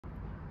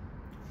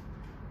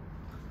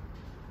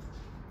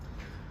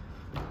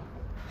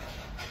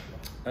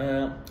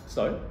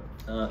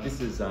This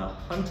is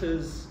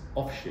Hunter's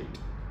Offshoot.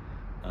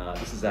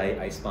 This is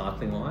a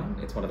sparkling wine.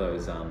 It's one of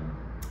those,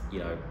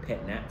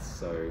 pet nats.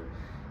 So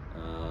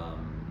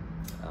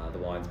the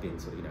wine's been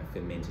sort of,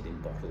 fermented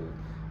in bottle,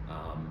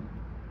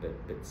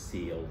 but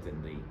sealed,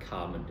 and the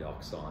carbon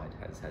dioxide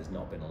has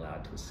not been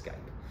allowed to escape.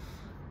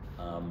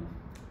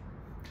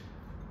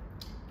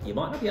 You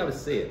might not be able to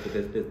see it, but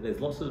there's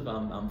lots of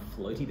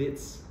floaty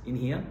bits in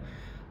here.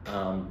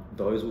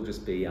 Those will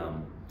just be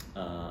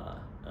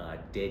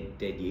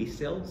dead yeast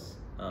cells,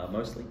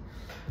 mostly,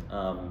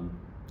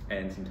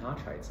 and some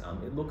tartrates.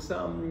 It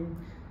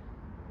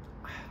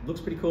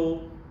looks pretty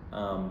cool.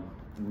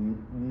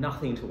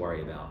 Nothing to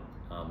worry about.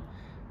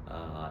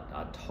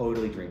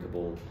 Totally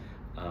drinkable,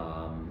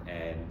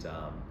 and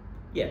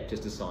yeah,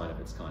 just a sign of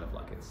it's kind of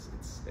like it's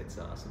sort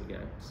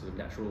of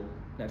natural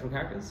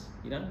characters,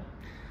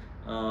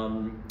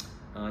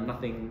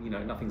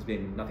 nothing's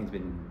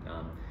been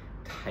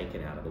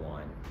taken out of the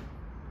wine.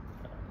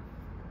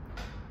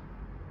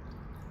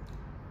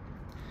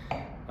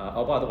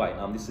 Oh, by the way,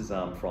 this is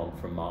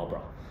from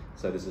Marlborough.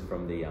 So this is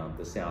from the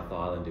South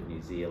Island of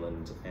New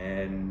Zealand,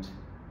 and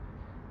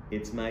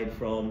it's made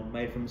from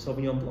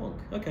Sauvignon Blanc.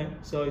 Okay,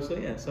 so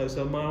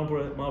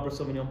Marlborough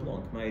Sauvignon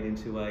Blanc made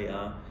into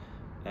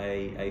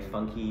a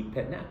funky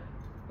pet nat.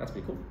 That's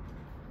pretty cool.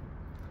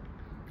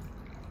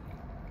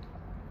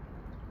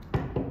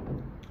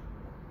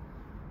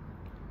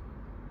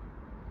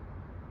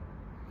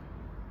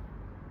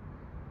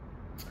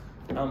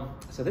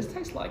 So this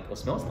tastes like, or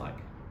smells like,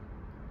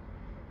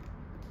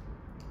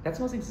 that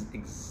smells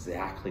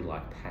exactly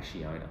like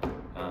Passiona.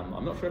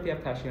 I'm not sure if you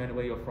have Passiona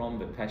where you're from,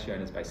 but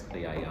Passiona is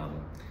basically a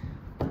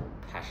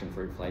passion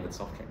fruit flavored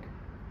soft drink.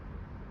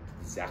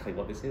 It's exactly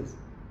what this is.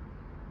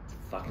 It's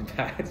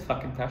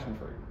fucking passion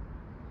fruit.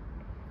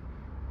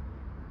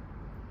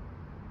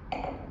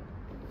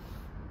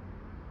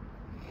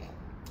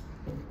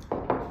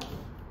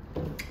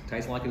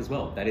 Tastes like it as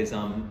well. That is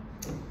a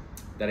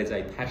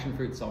passion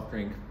fruit soft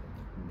drink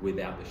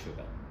without the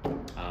sugar.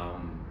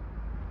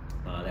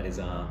 That is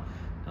a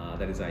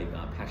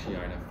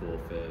Passiona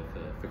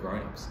for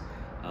grown-ups.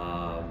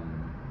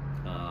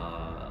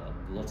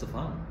 Lots of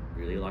fun.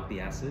 Really like the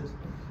acid.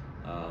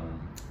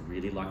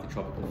 Really like the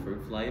tropical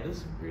fruit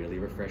flavors. Really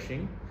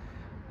refreshing.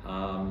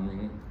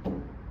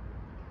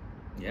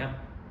 Yeah.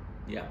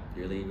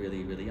 Really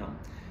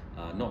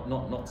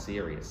not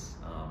serious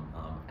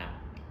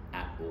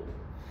at all.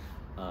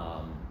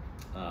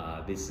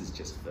 This is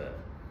just for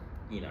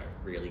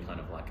really kind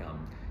of like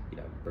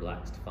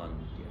relaxed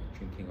fun,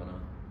 drinking on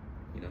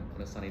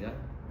a sunny day.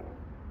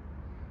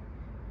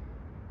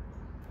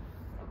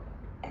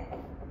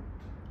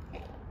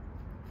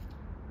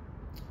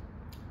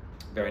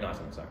 Very nice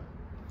on its own.